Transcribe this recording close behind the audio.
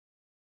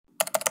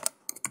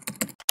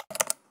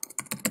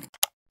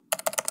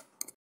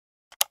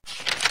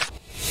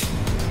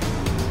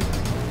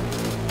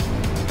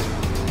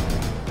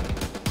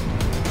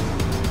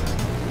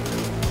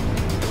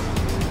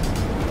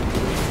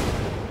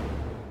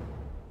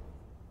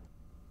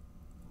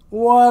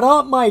What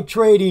up, my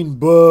trading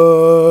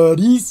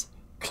buddies?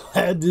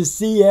 Glad to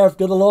see you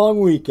after the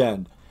long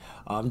weekend.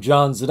 I'm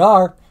John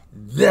Zidar.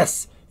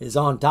 This is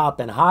On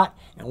Top and Hot,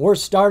 and we're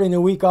starting the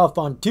week off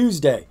on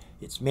Tuesday.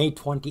 It's May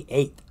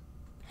 28th.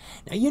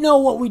 Now, you know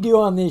what we do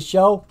on this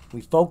show? We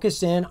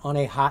focus in on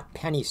a hot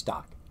penny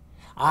stock.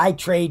 I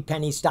trade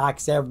penny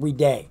stocks every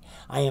day.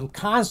 I am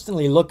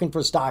constantly looking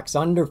for stocks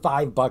under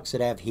 $5 that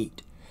have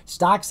heat.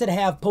 Stocks that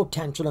have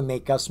potential to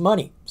make us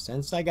money,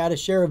 since I got to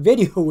share a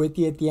video with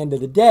you at the end of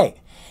the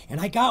day. And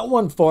I got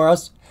one for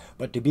us,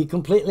 but to be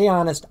completely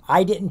honest,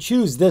 I didn't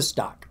choose this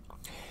stock.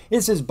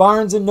 This is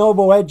Barnes &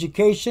 Noble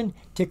Education,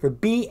 ticker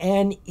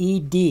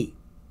BNED.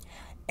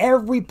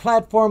 Every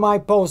platform I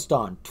post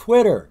on,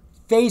 Twitter,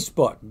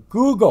 Facebook,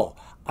 Google,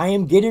 I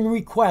am getting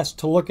requests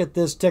to look at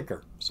this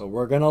ticker. So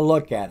we're going to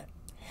look at it.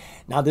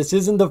 Now, this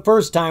isn't the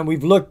first time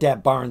we've looked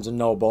at Barnes &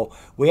 Noble.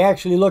 We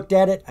actually looked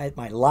at it at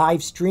my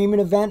live streaming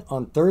event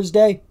on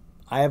Thursday.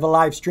 I have a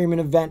live streaming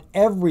event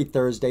every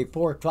Thursday,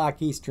 4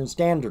 o'clock Eastern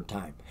Standard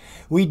Time.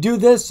 We do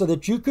this so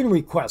that you can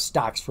request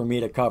stocks for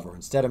me to cover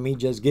instead of me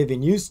just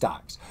giving you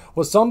stocks.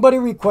 Well, somebody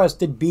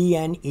requested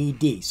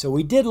BNED, so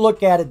we did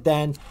look at it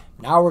then.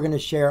 Now we're going to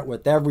share it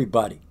with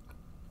everybody.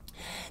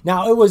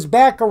 Now, it was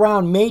back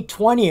around May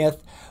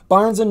 20th,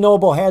 Barnes &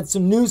 Noble had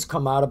some news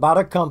come out about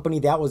a company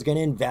that was going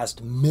to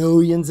invest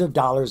millions of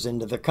dollars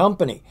into the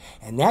company.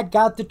 And that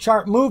got the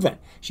chart moving.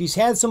 She's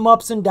had some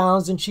ups and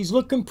downs, and she's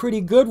looking pretty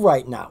good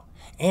right now.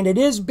 And it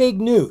is big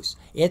news.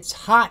 It's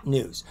hot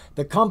news.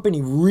 The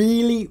company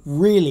really,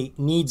 really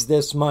needs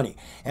this money.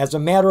 As a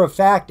matter of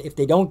fact, if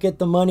they don't get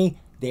the money,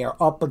 they are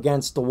up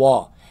against the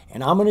wall.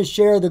 And I'm going to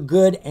share the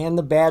good and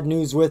the bad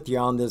news with you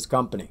on this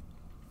company.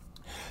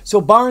 So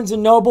Barnes &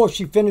 Noble,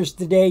 she finished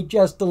the day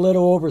just a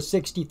little over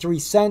 63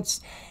 cents,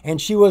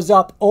 and she was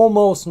up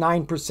almost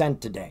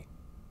 9% today.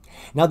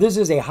 Now, this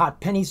is a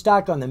hot penny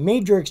stock on the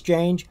major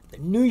exchange, the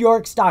New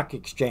York Stock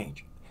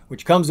Exchange,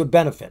 which comes with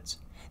benefits.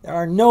 There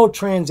are no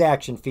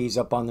transaction fees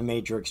up on the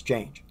major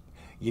exchange.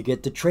 You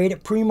get to trade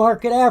at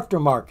pre-market,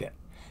 aftermarket.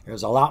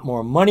 There's a lot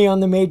more money on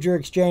the major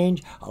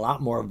exchange, a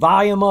lot more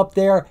volume up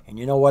there, and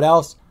you know what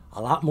else?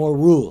 A lot more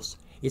rules.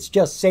 It's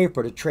just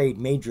safer to trade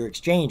major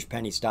exchange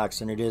penny stocks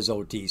than it is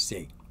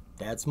OTC.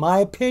 That's my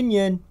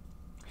opinion.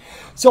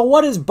 So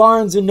what is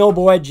Barnes &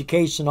 Noble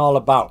Education all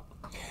about?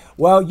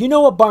 Well, you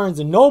know what Barnes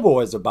 & Noble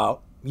is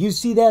about. You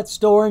see that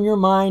store in your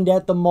mind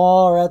at the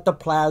mall or at the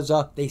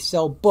plaza. They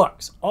sell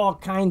books, all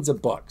kinds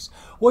of books.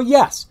 Well,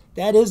 yes,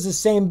 that is the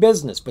same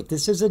business, but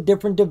this is a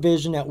different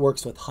division that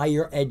works with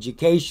higher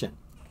education.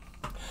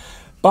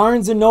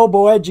 Barnes &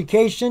 Noble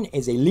Education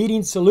is a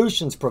leading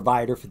solutions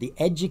provider for the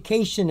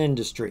education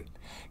industry,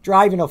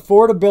 driving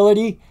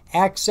affordability,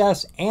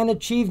 access, and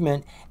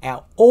achievement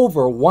at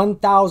over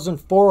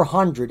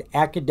 1,400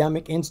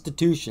 academic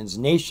institutions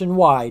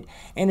nationwide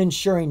and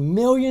ensuring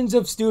millions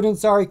of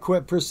students are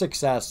equipped for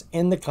success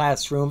in the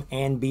classroom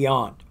and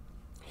beyond.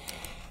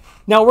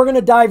 Now, we're going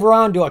to dive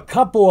around to a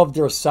couple of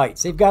their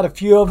sites. They've got a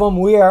few of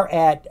them. We are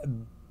at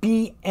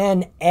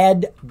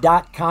BNED.com.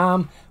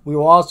 We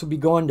will also be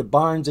going to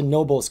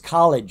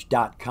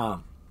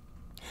BarnesandNoblesCollege.com.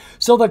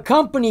 So the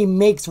company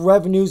makes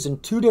revenues in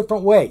two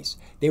different ways.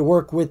 They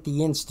work with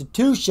the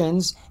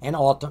institutions and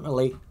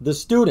ultimately the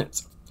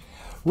students.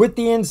 With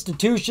the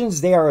institutions,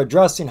 they are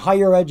addressing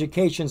higher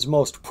education's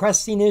most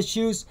pressing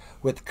issues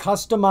with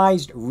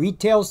customized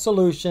retail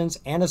solutions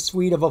and a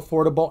suite of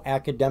affordable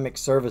academic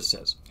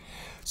services.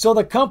 So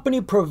the company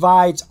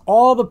provides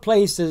all the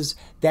places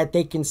that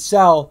they can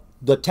sell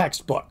the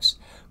textbooks,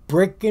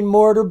 brick and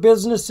mortar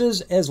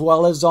businesses as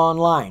well as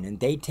online, and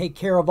they take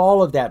care of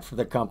all of that for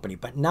the company,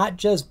 but not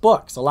just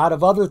books, a lot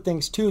of other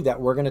things too that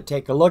we're going to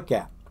take a look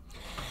at.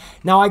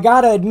 Now, I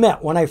got to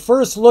admit, when I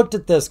first looked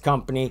at this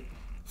company,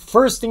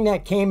 first thing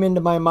that came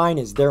into my mind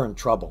is they're in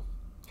trouble.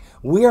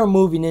 We are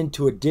moving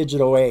into a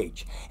digital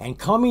age, and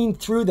coming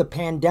through the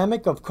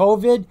pandemic of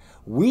COVID,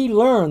 we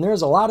learned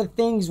there's a lot of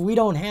things we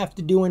don't have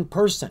to do in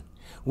person.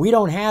 We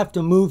don't have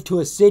to move to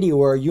a city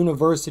or a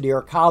university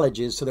or college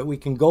is so that we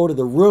can go to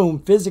the room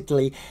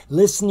physically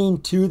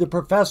listening to the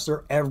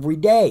professor every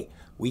day.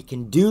 We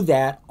can do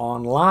that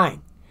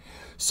online.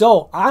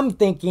 So I'm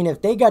thinking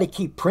if they got to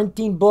keep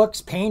printing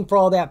books, paying for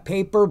all that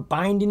paper,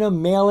 binding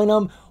them, mailing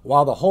them,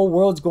 while the whole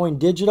world's going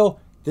digital,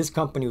 this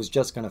company was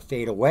just going to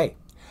fade away.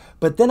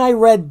 But then I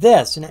read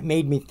this and it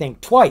made me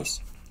think twice.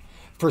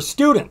 For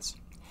students,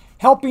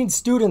 helping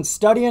students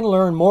study and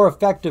learn more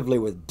effectively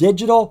with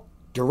digital,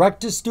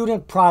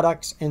 direct-to-student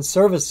products and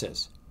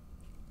services.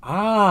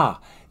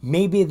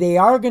 Maybe they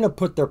are going to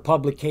put their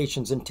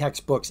publications and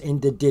textbooks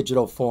into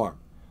digital form.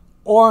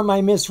 Or am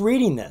I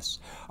misreading this?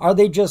 Are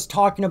they just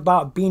talking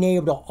about being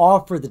able to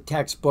offer the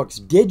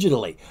textbooks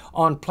digitally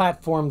on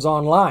platforms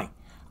online?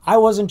 I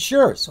wasn't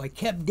sure, so I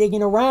kept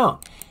digging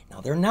around. Now,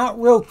 they're not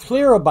real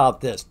clear about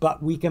this,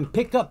 but we can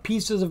pick up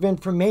pieces of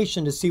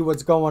information to see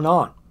what's going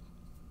on.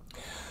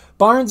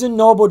 Barnes &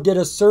 Noble did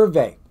a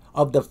survey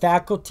of the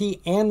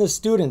faculty and the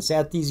students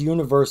at these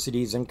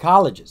universities and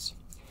colleges.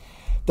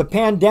 The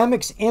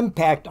pandemic's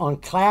impact on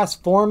class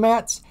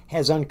formats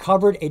has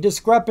uncovered a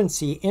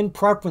discrepancy in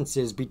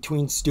preferences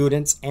between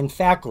students and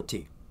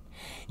faculty.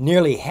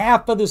 Nearly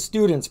half of the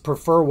students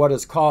prefer what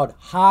is called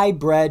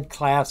hybrid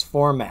class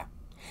format.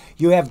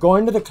 You have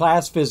going to the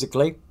class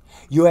physically,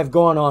 you have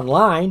going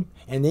online,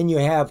 and then you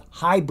have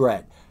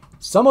hybrid.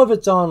 Some of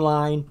it's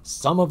online,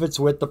 some of it's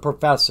with the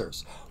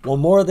professors. Well,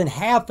 more than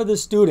half of the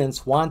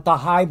students want the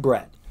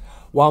hybrid,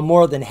 while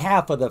more than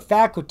half of the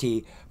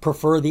faculty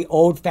prefer the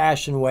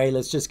old-fashioned way,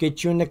 let's just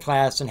get you into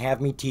class and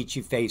have me teach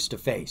you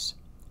face-to-face.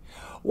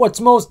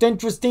 What's most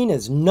interesting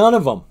is none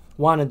of them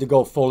wanted to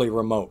go fully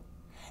remote.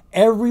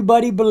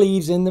 Everybody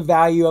believes in the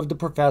value of the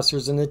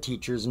professors and the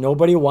teachers.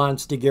 Nobody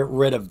wants to get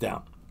rid of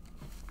them.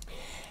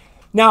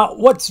 Now,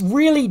 what's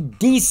really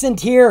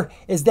decent here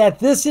is that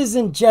this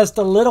isn't just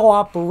a little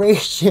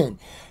operation.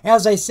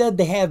 As I said,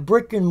 they have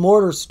brick and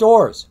mortar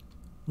stores.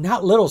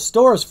 Not little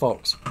stores,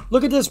 folks.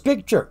 Look at this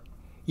picture.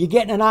 You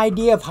getting an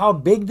idea of how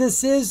big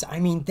this is?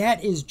 I mean,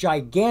 that is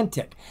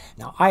gigantic.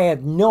 Now, I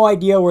have no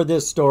idea where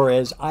this store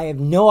is. I have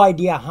no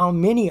idea how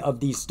many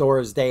of these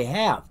stores they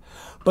have.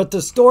 But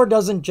the store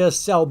doesn't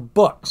just sell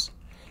books.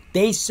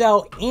 They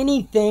sell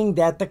anything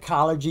that the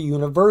college or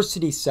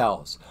university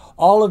sells.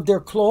 All of their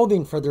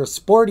clothing for their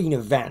sporting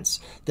events,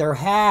 their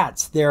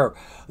hats, their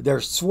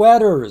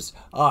sweaters,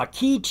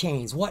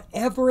 keychains,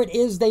 whatever it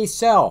is they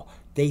sell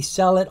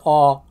it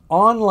all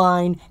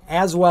online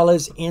as well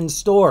as in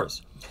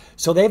stores.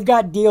 So they've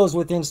got deals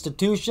with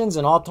institutions,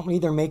 and ultimately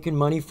they're making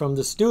money from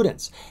the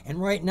students.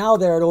 And right now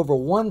they're at over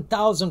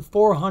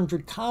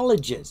 1,400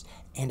 colleges.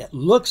 And it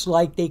looks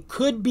like they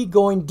could be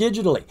going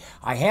digitally.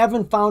 I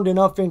haven't found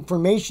enough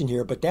information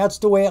here, but that's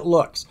the way it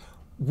looks,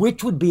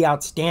 which would be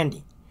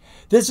outstanding.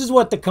 This is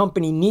what the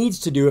company needs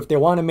to do if they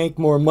want to make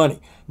more money.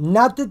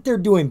 Not that they're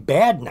doing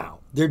bad now.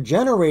 They're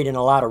generating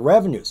a lot of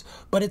revenues,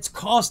 but it's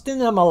costing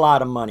them a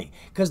lot of money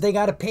because they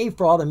got to pay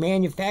for all the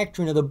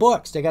manufacturing of the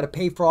books. They got to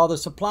pay for all the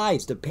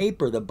supplies, the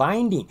paper, the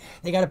binding.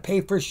 They got to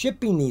pay for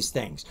shipping these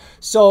things.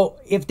 So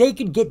if they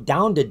could get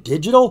down to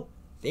digital,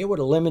 they would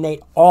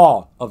eliminate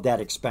all of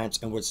that expense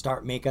and would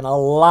start making a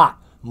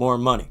lot more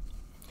money.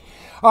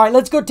 All right,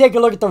 let's go take a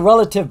look at the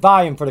relative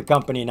volume for the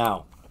company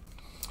now.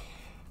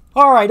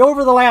 All right,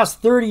 over the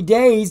last 30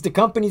 days, the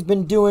company's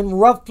been doing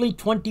roughly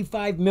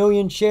 25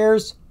 million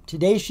shares.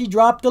 Today she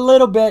dropped a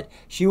little bit.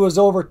 She was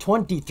over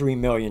 23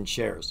 million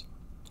shares.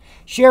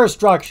 Share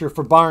structure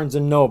for Barnes &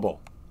 Noble.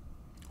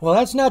 Well,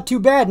 that's not too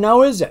bad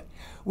now, is it?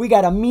 We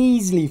got a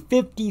measly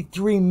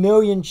 53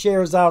 million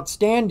shares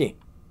outstanding.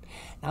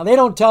 Now, they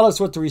don't tell us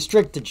what the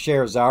restricted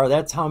shares are.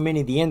 That's how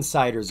many the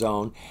insiders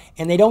own.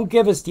 And they don't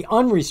give us the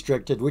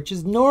unrestricted, which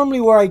is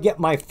normally where I get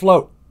my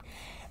float.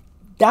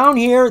 Down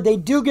here, they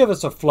do give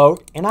us a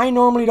float, and I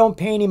normally don't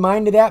pay any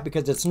mind to that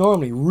because it's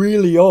normally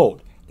really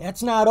old.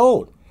 That's not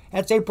old.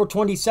 That's April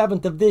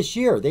 27th of this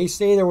year. They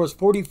say there was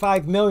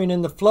 45 million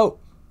in the float.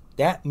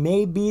 That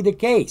may be the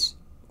case,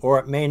 or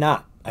it may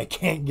not. I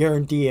can't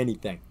guarantee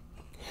anything.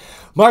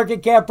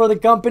 Market cap for the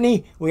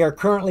company, we are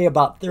currently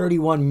about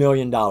 $31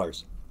 million.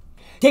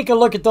 Take a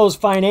look at those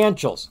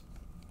financials.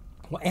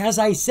 Well, as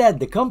I said,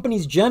 the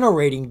company's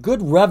generating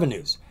good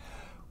revenues.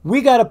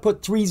 We got to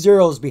put 3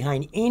 zeros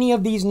behind any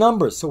of these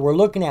numbers, so we're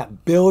looking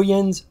at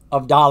billions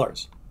of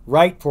dollars,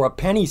 right, for a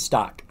penny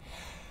stock.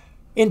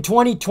 In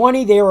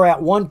 2020, they were at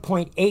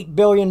 $1.8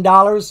 billion,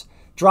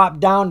 dropped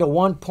down to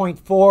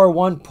 1.4,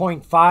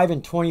 1.5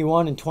 in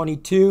 21 and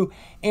 22,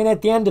 and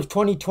at the end of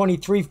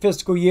 2023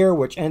 fiscal year,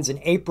 which ends in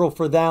April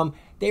for them,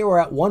 they were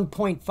at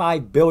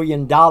 $1.5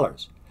 billion.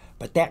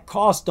 But that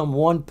cost them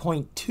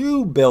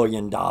 $1.2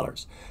 billion.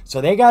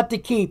 So they got to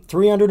keep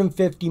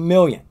 $350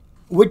 million.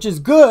 Which is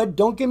good,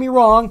 don't get me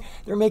wrong.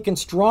 They're making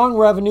strong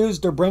revenues.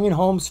 They're bringing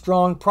home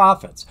strong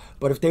profits.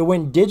 But if they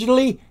went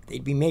digitally,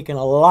 they'd be making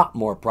a lot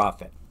more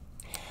profit.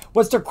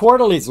 What's their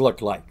quarterlies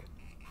look like?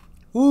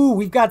 Ooh,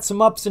 we've got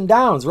some ups and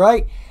downs,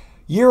 right?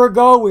 Year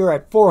ago, we were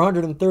at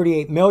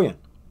 $438 million.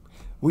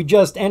 We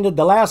just ended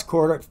the last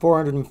quarter at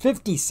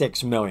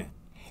 $456 million.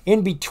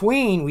 In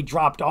between, we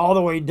dropped all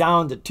the way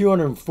down to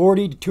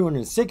 $240 to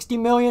 $260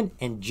 million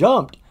and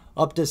jumped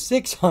up to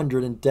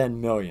 $610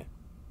 million.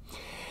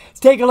 Let's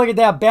take a look at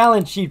that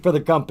balance sheet for the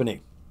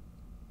company.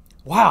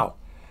 Wow.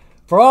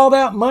 For all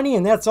that money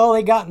and that's all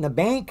they got in the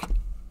bank?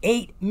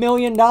 $8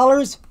 million?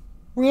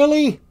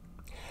 Really?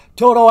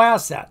 Total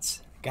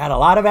assets. Got a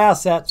lot of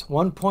assets,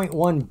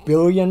 $1.1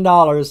 billion.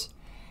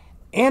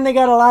 And they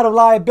got a lot of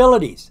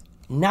liabilities.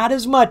 Not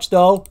as much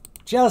though,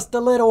 just a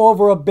little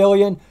over $1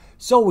 billion.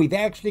 So we've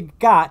actually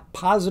got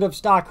positive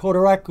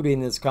stockholder equity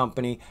in this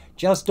company,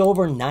 just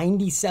over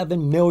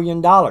 $97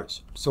 million.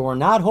 So we're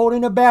not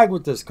holding a bag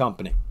with this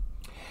company.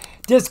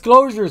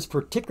 Disclosures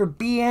for ticker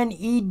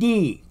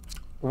BNED.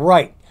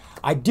 Right.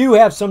 I do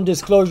have some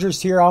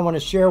disclosures here I want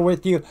to share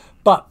with you.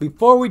 But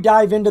before we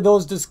dive into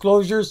those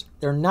disclosures,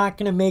 they're not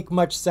going to make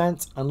much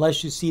sense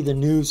unless you see the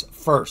news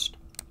first.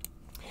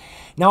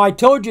 Now, I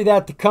told you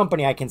that the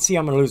company, I can see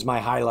I'm going to lose my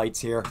highlights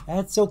here.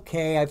 That's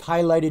okay. I've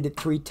highlighted it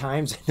 3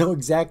 times. I know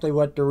exactly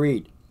what to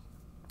read.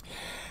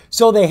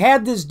 So they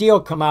had this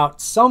deal come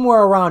out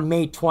somewhere around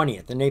May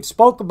 20th, and they've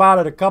spoke about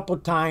it a couple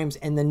of times,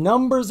 and the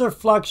numbers are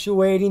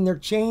fluctuating. They're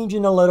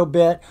changing a little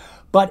bit,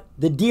 but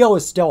the deal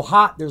is still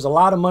hot. There's a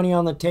lot of money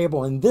on the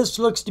table, and this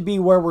looks to be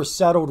where we're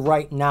settled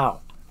right now.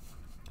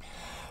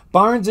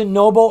 Barnes &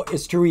 Noble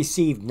is to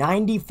receive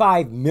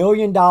 $95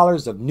 million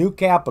of new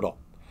capital,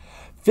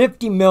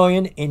 $50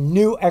 million in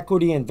new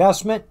equity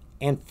investment,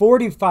 and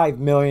 $45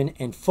 million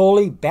in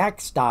fully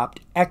backstopped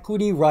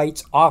equity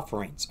rights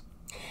offerings.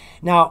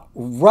 Now,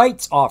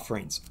 rights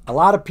offerings, a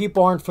lot of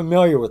people aren't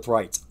familiar with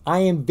rights. I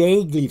am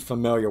vaguely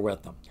familiar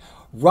with them.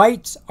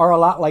 Rights are a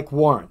lot like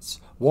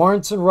warrants.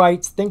 Warrants and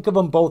rights, think of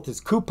them both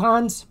as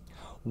coupons.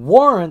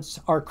 Warrants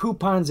are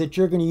coupons that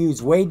you're going to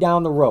use way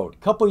down the road. A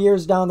couple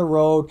years down the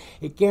road,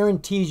 it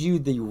guarantees you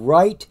the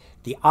right,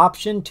 the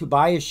option to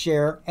buy a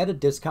share at a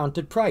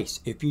discounted price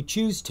if you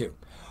choose to.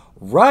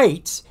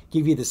 Rights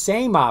give you the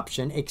same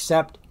option,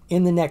 except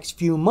in the next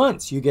few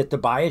months you get to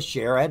buy a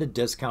share at a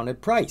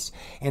discounted price.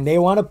 And they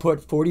want to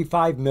put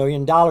 $45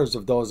 million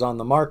of those on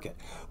the market,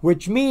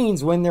 which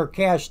means when they're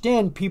cashed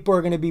in, people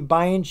are going to be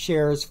buying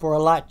shares for a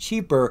lot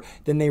cheaper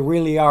than they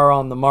really are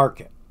on the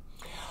market.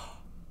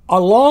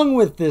 Along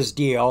with this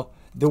deal,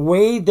 the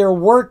way they're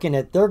working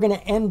it, they're going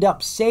to end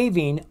up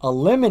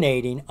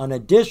eliminating an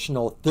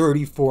additional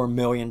 $34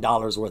 million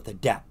worth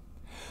of debt.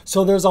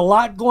 So there's a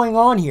lot going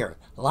on here.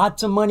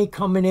 Lots of money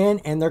coming in,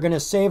 and they're going to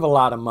save a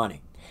lot of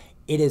money.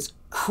 It is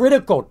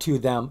critical to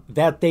them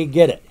that they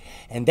get it.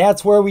 And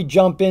that's where we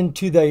jump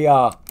into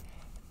the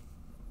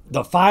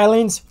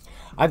filings.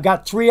 I've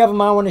got 3 of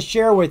them I want to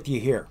share with you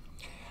here.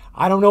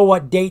 I don't know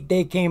what date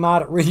they came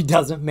out. It really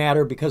doesn't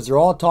matter because they're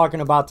all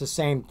talking about the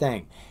same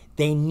thing.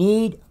 They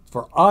need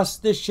for us,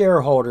 the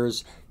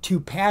shareholders, to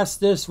pass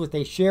this with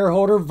a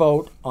shareholder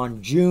vote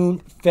on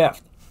June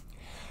 5th.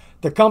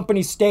 The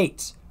company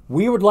states,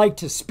 "We would like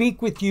to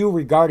speak with you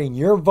regarding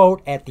your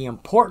vote at the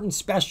important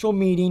special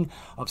meeting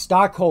of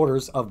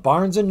stockholders of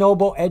Barnes &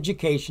 Noble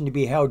Education to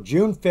be held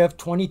June 5th,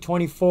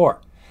 2024.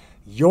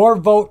 Your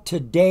vote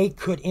today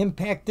could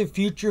impact the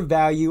future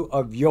value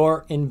of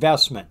your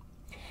investment.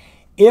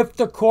 If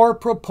the core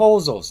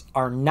proposals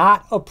are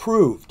not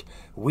approved,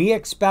 we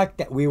expect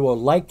that we will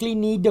likely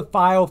need to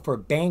file for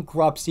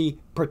bankruptcy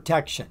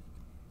protection."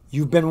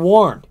 You've been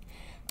warned.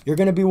 You're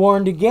going to be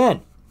warned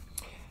again.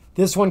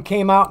 This one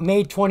came out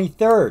May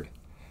 23rd.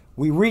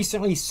 "We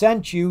recently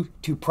sent you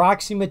to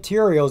proxy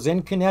materials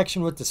in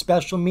connection with the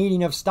special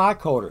meeting of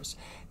stockholders.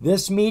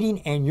 This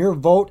meeting and your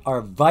vote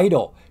are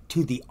vital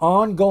to the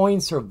ongoing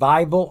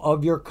survival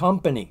of your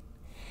company.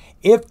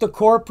 If the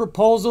core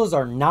proposals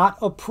are not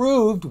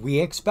approved, we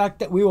expect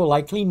that we will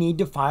likely need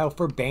to file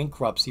for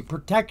bankruptcy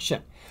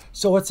protection."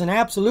 So it's an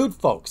absolute,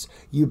 folks.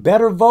 You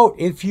better vote.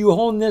 If you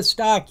own this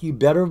stock, you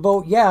better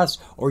vote yes,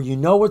 or you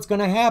know what's going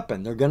to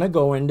happen. They're going to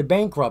go into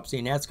bankruptcy,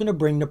 and that's going to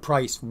bring the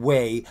price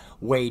way,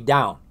 way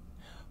down.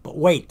 But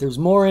wait, there's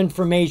more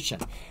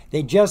information.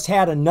 They just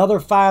had another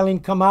filing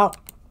come out.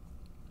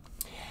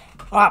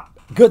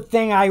 Good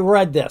thing I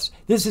read this.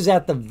 This is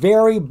at the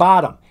very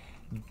bottom.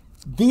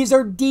 These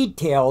are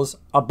details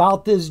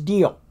about this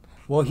deal.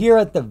 Well, here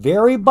at the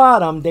very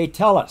bottom, they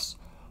tell us,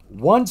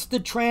 once the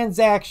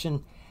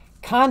transaction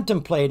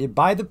contemplated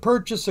by the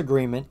purchase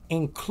agreement,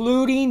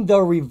 including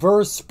the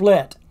reverse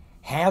split,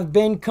 have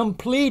been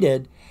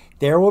completed,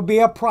 there will be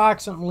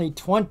approximately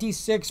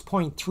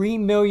 26.3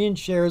 million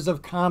shares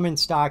of common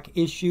stock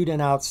issued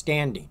and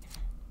outstanding.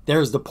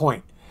 There's the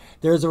point.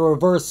 There's a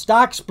reverse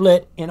stock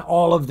split in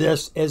all of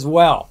this as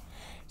well.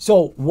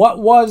 So what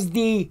was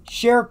the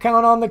share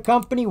count on the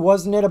company?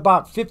 Wasn't it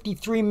about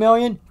 53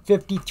 million?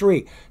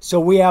 53. So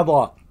we have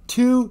a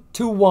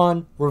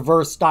 2-to-1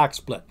 reverse stock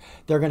split.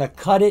 They're going to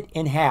cut it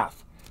in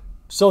half.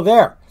 So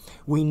there.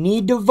 We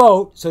need to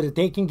vote so that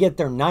they can get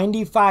their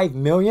 $95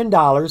 million,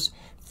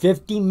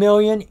 $50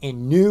 million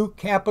in new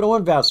capital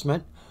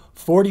investment,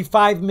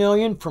 $45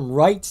 million from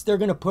rights they're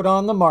going to put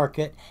on the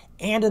market,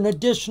 and an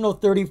additional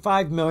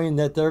 $35 million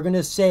that they're going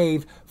to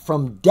save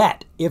from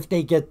debt if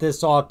they get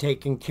this all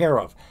taken care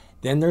of.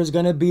 Then there's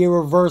going to be a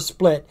reverse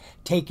split,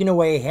 taking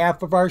away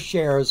half of our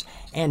shares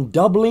and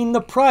doubling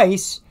the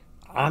price.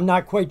 I'm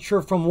not quite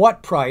sure from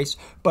what price,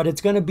 but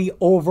it's going to be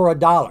over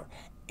 $1.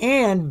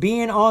 And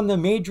being on the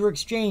major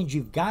exchange,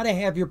 you've got to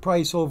have your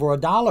price over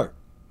 $1.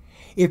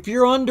 If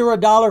you're under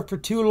 $1 for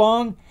too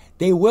long,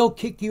 they will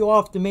kick you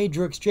off the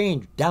major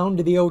exchange down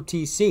to the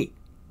OTC.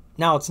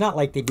 Now, it's not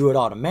like they do it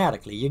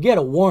automatically. You get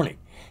a warning.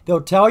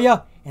 They'll tell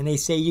you, and they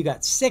say you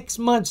got 6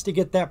 months to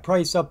get that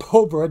price up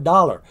over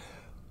 $1.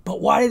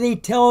 But why do they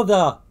tell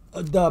the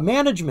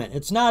management?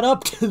 It's not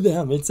up to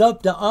them. It's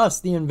up to us,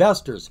 the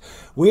investors.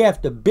 We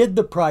have to bid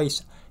the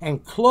price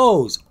and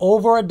close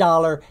over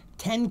 $1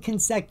 10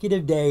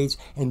 consecutive days,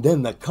 and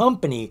then the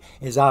company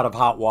is out of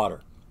hot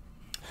water.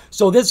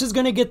 So this is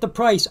going to get the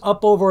price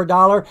up over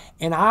 $1,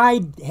 and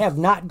I have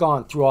not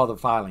gone through all the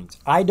filings.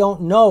 I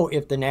don't know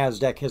if the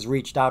NASDAQ has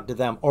reached out to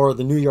them or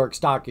the New York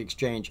Stock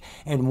Exchange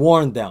and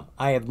warned them.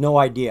 I have no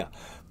idea.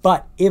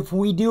 But if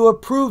we do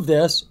approve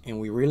this, and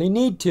we really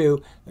need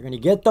to, they're going to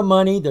get the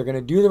money. They're going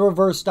to do the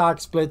reverse stock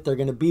split. They're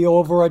going to be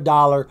over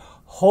 $1.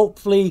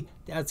 Hopefully,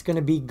 that's going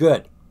to be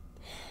good.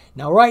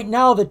 Now, right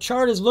now, the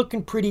chart is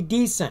looking pretty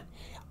decent.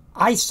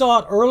 I saw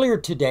it earlier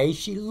today.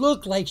 She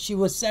looked like she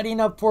was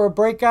setting up for a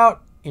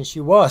breakout, and she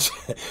was.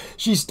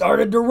 She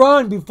started to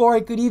run before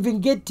I could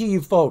even get to you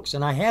folks,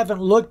 and I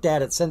haven't looked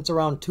at it since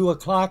around 2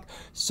 o'clock.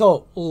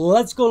 So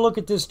let's go look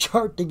at this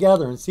chart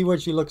together and see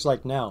what she looks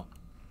like now.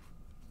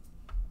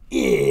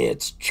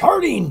 It's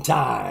charting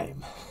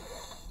time.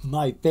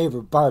 My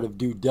favorite part of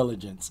due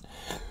diligence.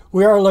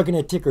 We are looking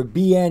at ticker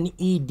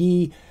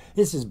BNED.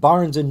 This is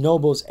Barnes &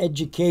 Noble's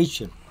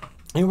Education.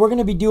 And we're going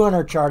to be doing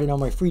our charting on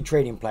my free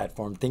trading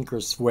platform,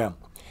 Thinkorswim.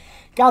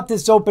 Got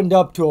this opened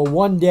up to a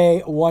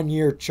 1-day,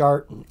 1-year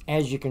chart. And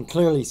as you can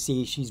clearly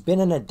see, she's been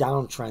in a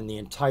downtrend the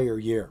entire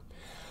year.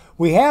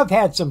 We have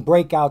had some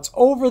breakouts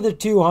over the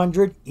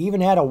 200,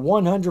 even had a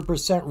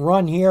 100%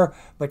 run here,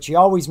 but she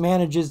always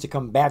manages to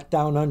come back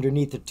down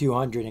underneath the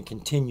 200 and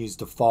continues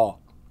to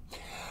fall.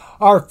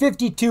 Our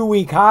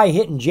 52-week high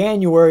hit in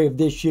January of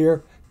this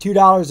year,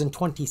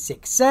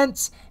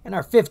 $2.26, and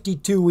our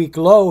 52-week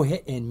low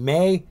hit in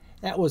May,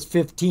 that was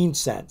 15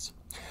 cents.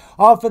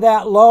 Off of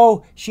that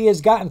low, she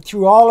has gotten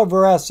through all of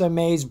her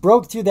SMAs,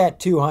 broke through that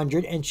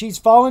 200, and she's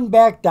fallen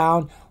back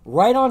down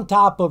right on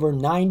top of her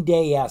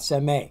 9-day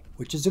SMA,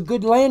 which is a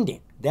good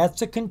landing.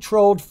 That's a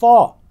controlled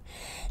fall.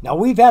 Now,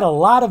 we've had a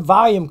lot of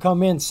volume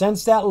come in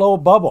since that low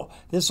bubble.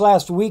 This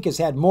last week has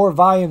had more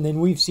volume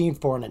than we've seen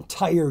for an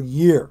entire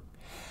year.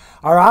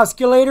 Our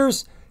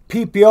oscillators,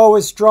 PPO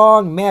is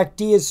strong,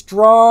 MACD is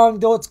strong,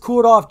 though it's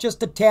cooled off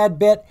just a tad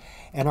bit.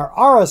 And our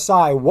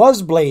RSI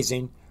was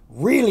blazing,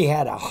 really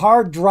had a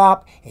hard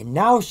drop, and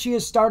now she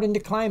is starting to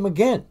climb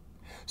again.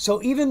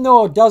 So even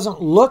though it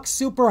doesn't look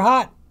super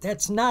hot,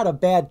 that's not a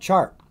bad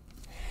chart.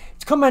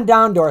 It's coming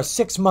down to our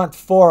 6-month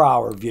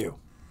 4-hour view.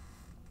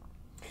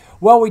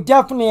 Well, we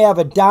definitely have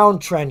a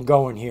downtrend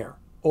going here.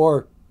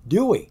 Or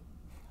do we?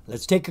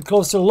 Let's take a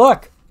closer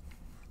look.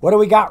 What do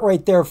we got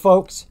right there,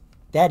 folks?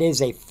 That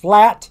is a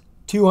flat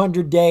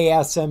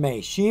 200-day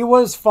SMA. She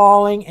was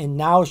falling, and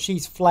now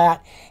she's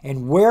flat.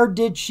 And where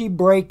did she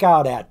break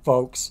out at,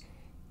 folks?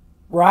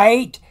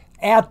 Right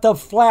at the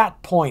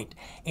flat point.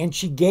 And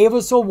she gave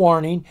us a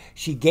warning.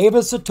 She gave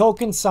us a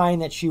token sign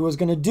that she was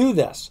going to do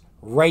this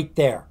right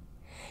there.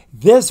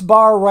 This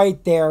bar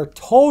right there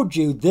told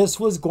you this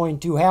was going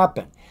to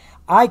happen.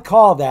 I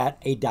call that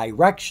a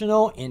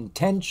directional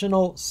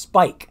intentional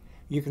spike.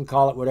 You can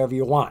call it whatever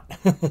you want.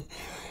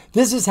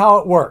 This is how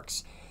it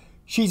works.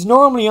 She's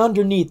normally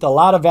underneath a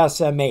lot of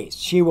SMAs.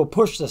 She will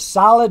push the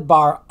solid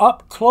bar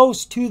up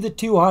close to the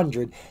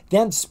 200,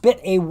 then spit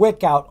a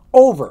wick out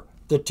over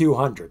the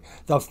 200.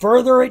 The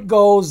further it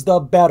goes, the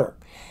better.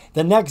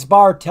 The next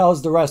bar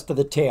tells the rest of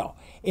the tale.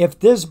 If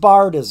this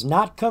bar does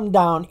not come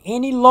down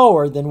any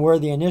lower than where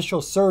the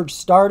initial surge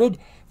started,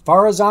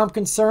 far as I'm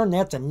concerned,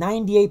 that's a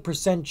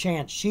 98%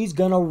 chance she's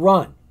going to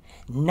run.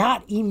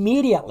 Not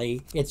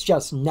immediately, it's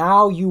just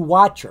now you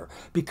watch her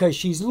because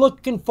she's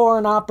looking for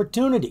an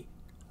opportunity.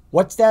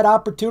 What's that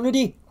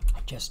opportunity? I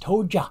just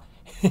told you.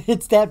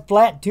 It's that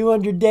flat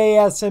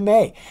 200-day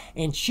SMA,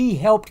 and she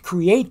helped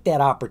create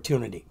that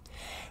opportunity.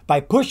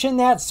 By pushing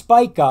that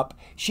spike up,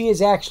 she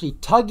is actually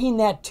tugging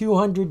that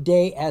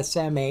 200-day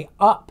SMA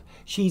up.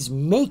 She's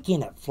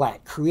making it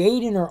flat,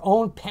 creating her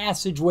own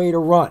passageway to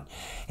run.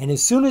 And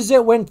as soon as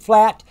it went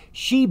flat,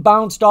 she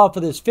bounced off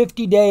of this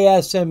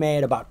 50-day SMA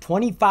at about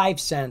 25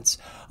 cents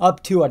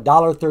up to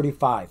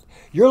 $1.35.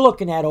 You're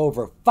looking at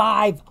over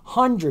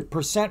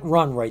 500%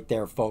 run right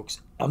there,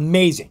 folks.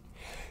 Amazing.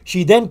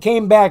 She then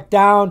came back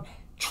down,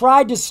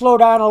 tried to slow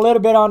down a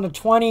little bit on the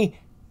 20,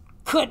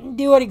 couldn't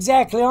do it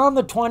exactly on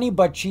the 20,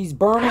 but she's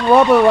burning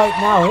rubber right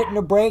now, hitting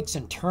the brakes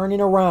and turning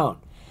around.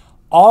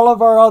 All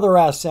of our other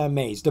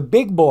SMAs, the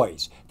big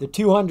boys, the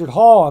 200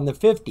 haul on the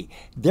 50,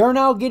 they're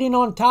now getting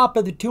on top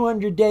of the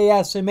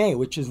 200-day SMA,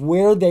 which is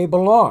where they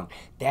belong.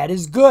 That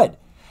is good.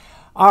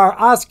 Our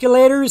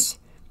oscillators,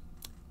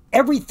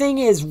 everything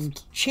is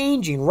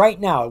changing right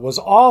now. It was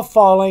all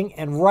falling,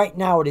 and right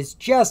now it is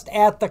just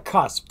at the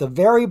cusp, the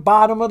very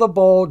bottom of the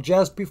bowl,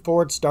 just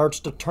before it starts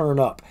to turn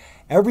up.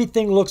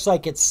 Everything looks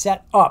like it's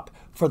set up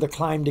for the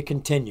climb to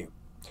continue.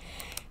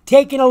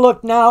 Taking a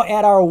look now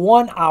at our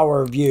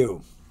 1-hour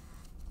view.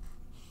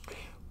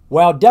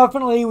 Well,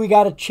 definitely we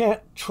got a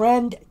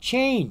trend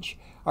change.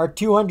 Our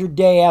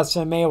 200-day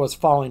SMA was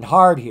falling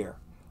hard here.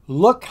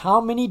 Look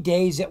how many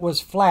days it was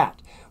flat.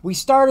 We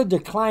started to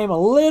climb a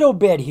little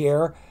bit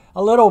here,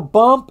 a little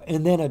bump,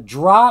 and then a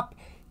drop,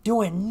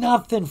 doing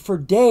nothing for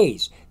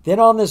days. Then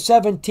on the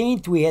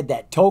 17th, we had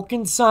that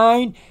token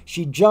sign.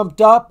 She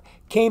jumped up,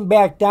 came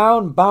back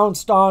down,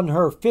 bounced on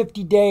her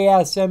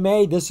 50-day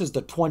SMA. This is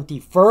the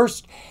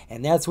 21st,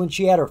 and that's when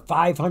she had her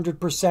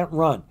 500%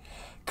 run.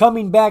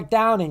 Coming back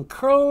down and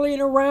curling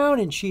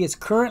around, and she is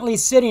currently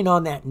sitting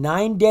on that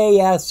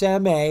 9-day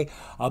SMA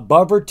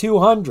above her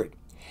 200.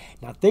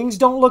 Now, things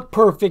don't look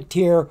perfect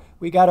here,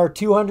 We got our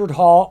 200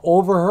 haul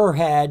over her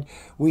head.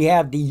 We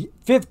have the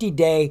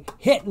 50-day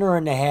hitting her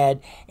in the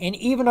head. And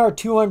even our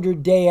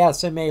 200-day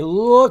SMA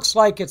looks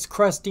like it's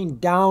cresting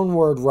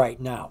downward right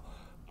now.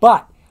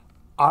 But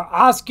our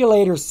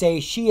oscillators say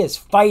she is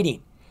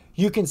fighting.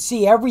 You can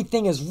see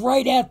everything is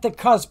right at the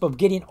cusp of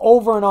getting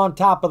over and on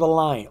top of the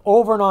line,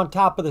 over and on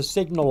top of the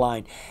signal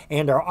line.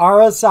 And our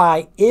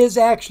RSI is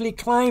actually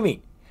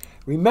climbing.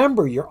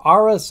 Remember, your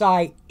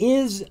RSI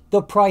is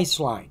the price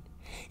line.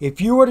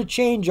 If you were to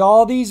change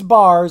all these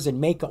bars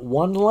and make it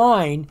one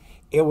line,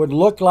 it would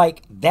look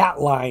like that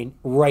line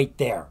right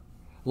there,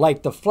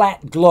 like the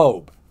flat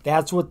globe.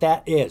 That's what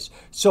that is.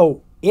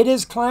 So it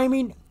is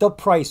climbing. The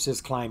price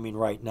is climbing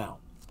right now.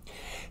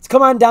 Let's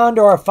come on down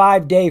to our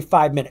 5-day,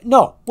 5-minute.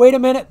 No, wait a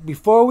minute.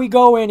 Before we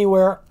go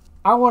anywhere,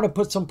 I want to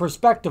put some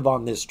perspective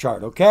on this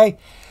chart, okay?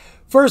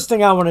 First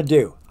thing I want to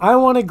do, I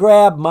want to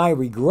grab my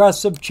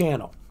regressive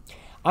channel.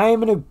 I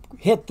am going to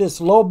hit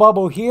this low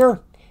bubble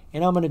here,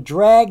 and I'm going to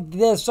drag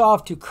this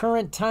off to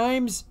current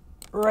times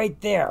right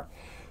there.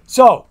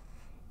 So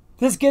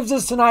this gives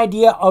us an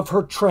idea of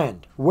her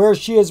trend, where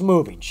she is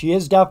moving. She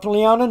is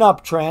definitely on an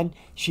uptrend.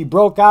 She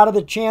broke out of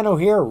the channel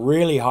here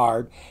really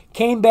hard,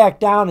 came back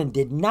down and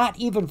did not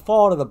even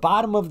fall to the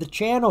bottom of the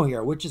channel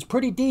here, which is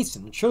pretty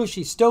decent. It shows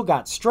she's still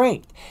got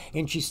strength.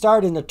 And she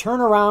started to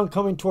turn around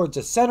coming towards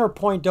the center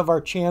point of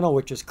our channel,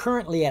 which is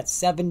currently at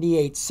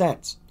 78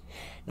 cents.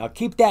 Now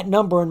keep that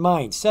number in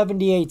mind,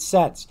 78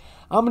 cents.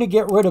 I'm going to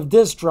get rid of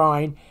this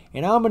drawing,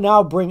 and I'm going to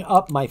now bring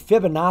up my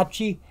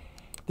Fibonacci.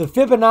 The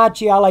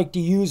Fibonacci I like to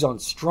use on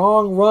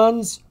strong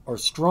runs or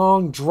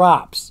strong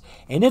drops,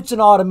 and it's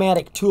an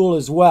automatic tool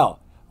as well.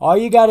 All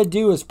you got to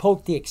do is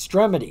poke the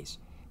extremities,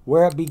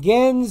 where it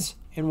begins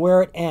and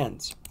where it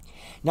ends.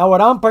 Now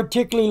what I'm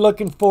particularly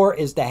looking for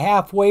is the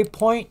halfway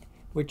point,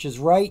 which is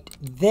right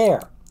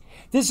there.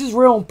 This is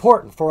real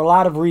important for a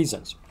lot of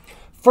reasons.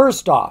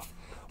 First off,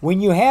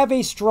 when you have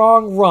a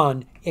strong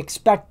run,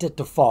 expect it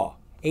to fall.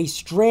 A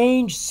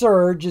strange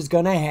surge is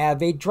going to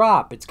have a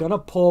drop. It's going to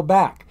pull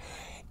back.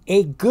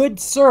 A good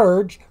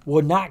surge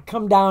will not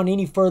come down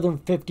any further than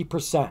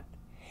 50%.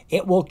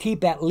 It will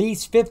keep at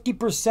least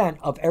 50%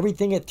 of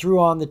everything it threw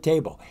on the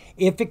table.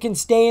 If it can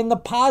stay in the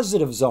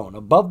positive zone,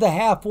 above the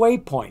halfway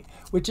point,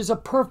 which is a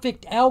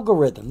perfect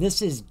algorithm.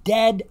 This is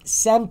dead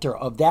center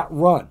of that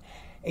run.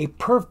 A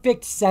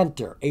perfect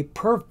center, a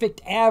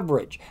perfect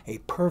average, a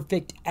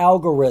perfect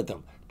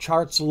algorithm.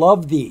 Charts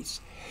love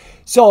these.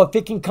 So if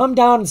it can come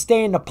down and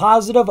stay in the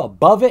positive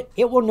above it,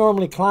 it will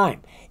normally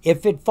climb.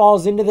 If it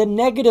falls into the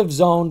negative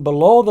zone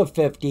below the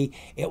 50,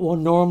 it will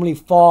normally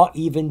fall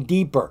even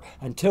deeper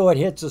until it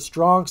hits a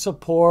strong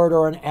support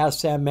or an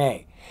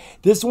SMA.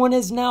 This one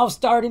is now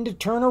starting to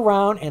turn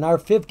around, and our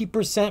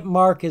 50%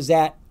 mark is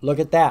at, look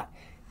at that,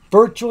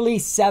 virtually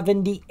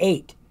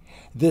 78.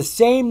 The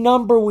same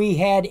number we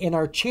had in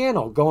our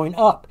channel going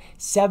up.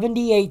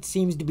 78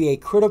 seems to be a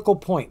critical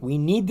point. We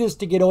need this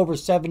to get over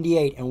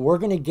 78, and we're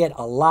going to get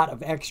a lot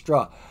of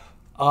extra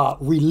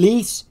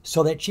release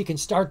so that she can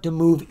start to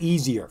move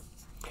easier.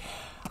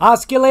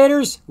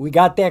 Oscillators, we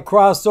got that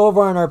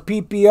crossover on our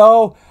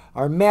PPO.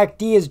 Our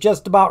MACD is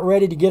just about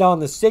ready to get on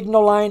the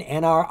signal line,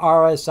 and our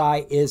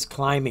RSI is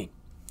climbing.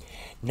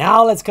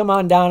 Now let's come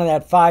on down to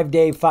that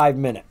 5-day,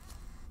 5-minute.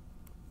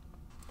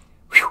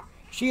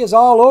 She is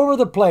all over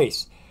the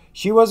place.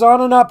 She was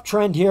on an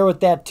uptrend here with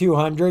that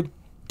 200.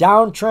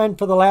 Downtrend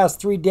for the last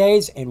 3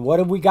 days. And what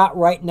have we got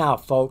right now,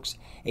 folks?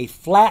 A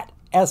flat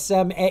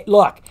SMA.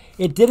 Look,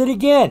 it did it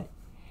again.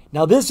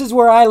 Now, this is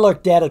where I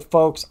looked at it,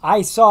 folks.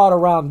 I saw it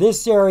around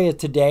this area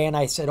today, and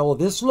I said, oh,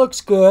 this looks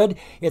good.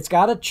 It's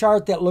got a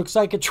chart that looks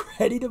like it's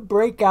ready to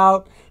break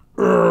out.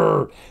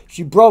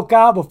 She broke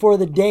out before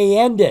the day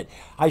ended.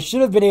 I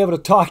should have been able to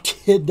talk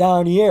to you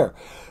down here.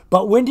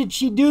 But when did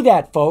she do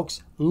that,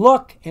 folks?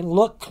 Look and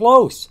look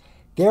close.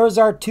 There's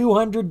our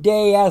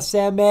 200-day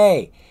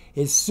SMA.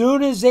 As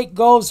soon as it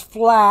goes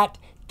flat,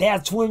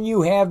 that's when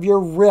you have your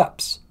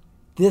rips.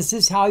 This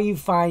is how you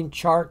find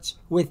charts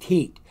with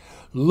heat.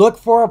 Look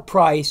for a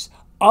price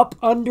up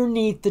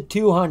underneath the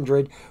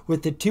 200,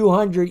 with the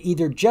 200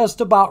 either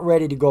just about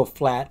ready to go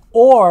flat,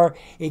 or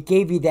it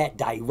gave you that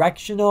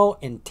directional,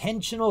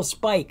 intentional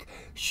spike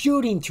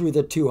shooting through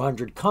the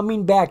 200,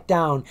 coming back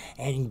down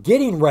and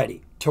getting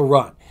ready to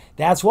run.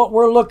 That's what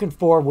we're looking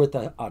for with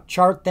a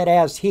chart that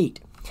has heat.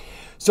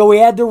 So we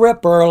had the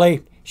rip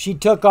early. She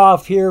took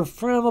off here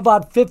from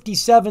about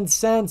 57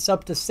 cents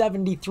up to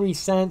 73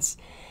 cents.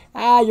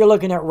 You're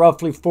looking at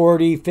roughly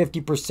 40,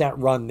 50%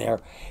 run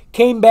there.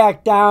 Came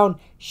back down.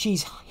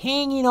 She's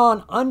hanging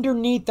on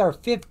underneath our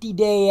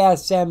 50-day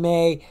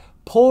SMA,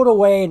 pulled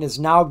away, and is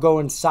now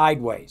going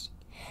sideways.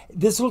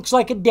 This looks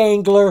like a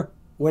dangler.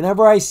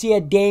 Whenever I see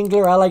a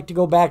dangler, I like to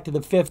go back to the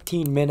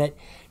 15-minute.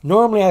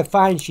 Normally, I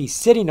find she's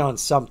sitting on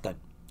something.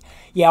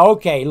 Yeah,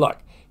 okay, look.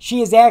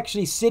 She is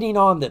actually sitting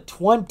on the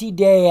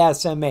 20-day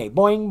SMA.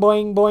 Boing,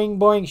 boing, boing,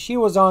 boing. She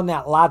was on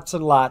that lots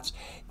and lots.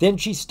 Then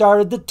she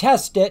started to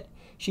test it.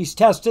 She's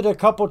tested a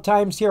couple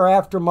times here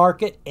after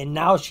market, and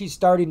now she's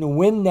starting to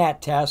win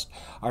that test.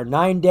 Our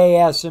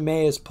 9-day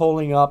SMA is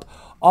pulling up.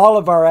 All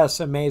of our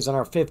SMAs on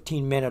our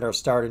 15-minute are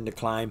starting to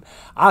climb.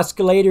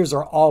 Oscillators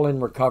are all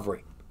in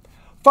recovery.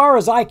 Far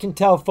as I can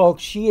tell,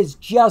 folks, she is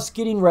just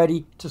getting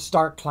ready to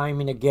start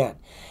climbing again.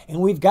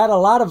 And we've got a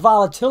lot of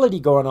volatility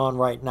going on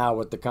right now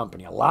with the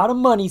company. A lot of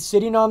money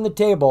sitting on the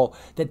table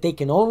that they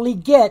can only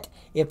get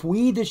if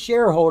we, the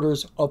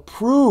shareholders,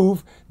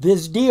 approve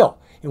this deal.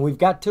 And we've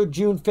got till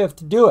June 5th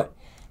to do it.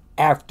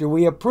 After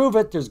we approve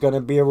it, there's going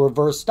to be a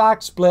reverse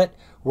stock split.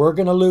 We're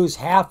going to lose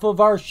half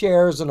of our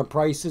shares and the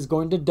price is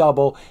going to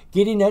double,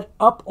 getting it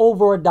up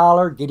over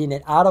 $1, getting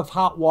it out of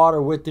hot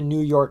water with the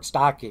New York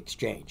Stock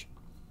Exchange.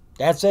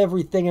 That's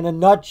everything in a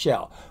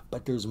nutshell,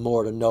 but there's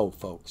more to know,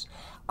 folks.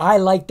 I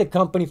like the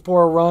company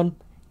for a run.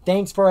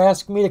 Thanks for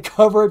asking me to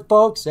cover it,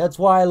 folks. That's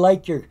why I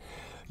like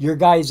your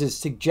guys'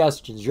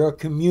 suggestions. You're a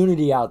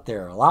community out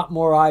there. A lot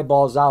more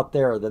eyeballs out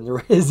there than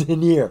there is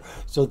in here.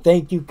 So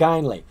thank you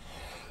kindly.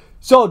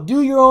 So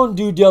do your own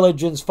due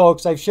diligence,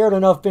 folks. I've shared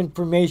enough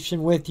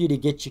information with you to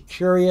get you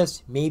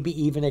curious,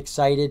 maybe even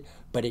excited,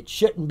 but it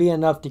shouldn't be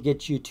enough to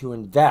get you to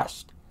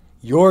invest.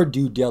 Your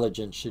due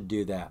diligence should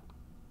do that.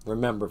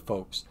 Remember,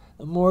 folks,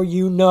 the more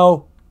you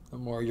know, the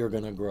more you're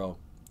going to grow.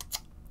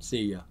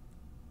 See ya.